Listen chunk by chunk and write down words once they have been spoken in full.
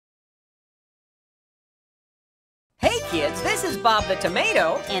kids, this is Bob the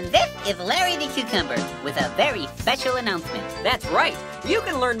Tomato. And this is Larry the Cucumber with a very special announcement. That's right. You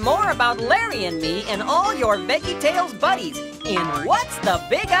can learn more about Larry and me and all your VeggieTales buddies in What's the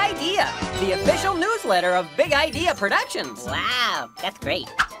Big Idea? The official newsletter of Big Idea Productions. Wow, that's great.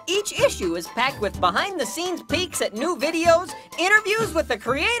 Each issue is packed with behind-the-scenes peeks at new videos, interviews with the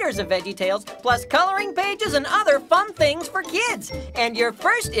creators of VeggieTales, plus coloring pages and other fun things for kids. And your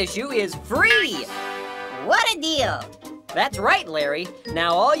first issue is free. What a deal! That's right, Larry.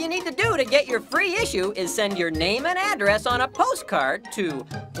 Now all you need to do to get your free issue is send your name and address on a postcard to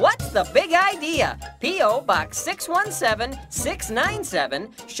What's the Big Idea? P.O. Box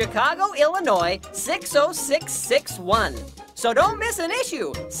 617-697, Chicago, Illinois 60661. So don't miss an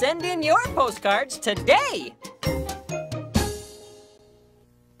issue. Send in your postcards today.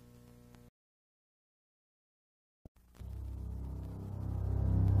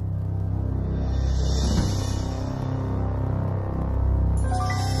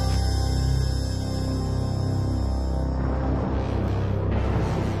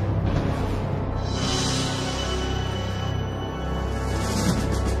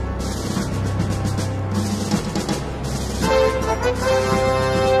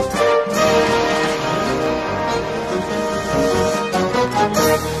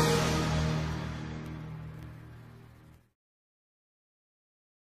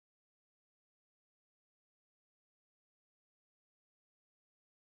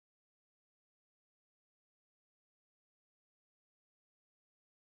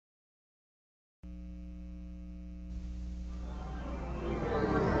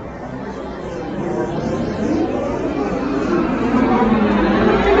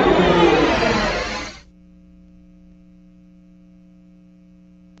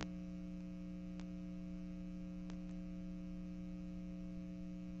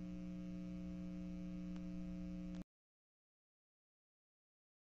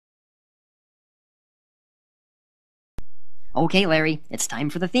 Okay, Larry, it's time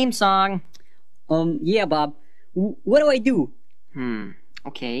for the theme song. Yeah, Bob. What do I do?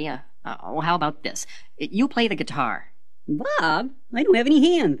 Okay, well, how about this? You play the guitar. Bob, I don't have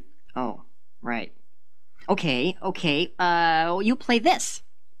any hands. Oh, right. Okay, you play this.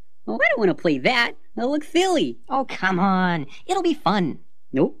 Oh, I don't want to play that. That'll look silly. Oh, come on. It'll be fun.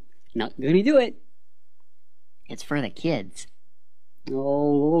 Nope, not gonna do it. It's for the kids.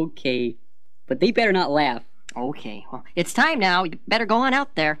 Oh, okay. But they better not laugh. Okay, well, it's time now. You better go on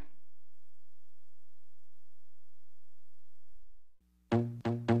out there.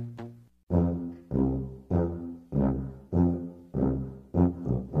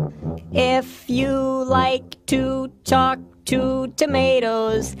 If you like to talk to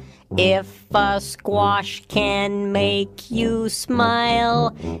tomatoes, if a squash can make you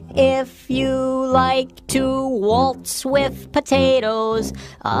smile, if you like to waltz with potatoes,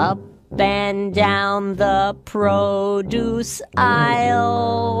 up and down the produce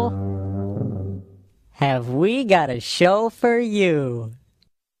aisle, have we got a show for you.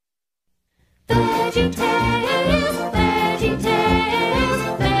 VeggieTales,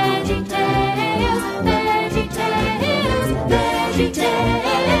 VeggieTales, VeggieTales, VeggieTales,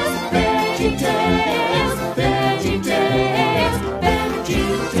 VeggieTales, VeggieTales,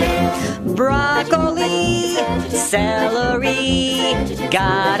 VeggieTales. Broccoli, celery,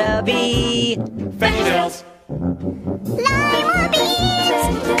 gotta be VeggieTales.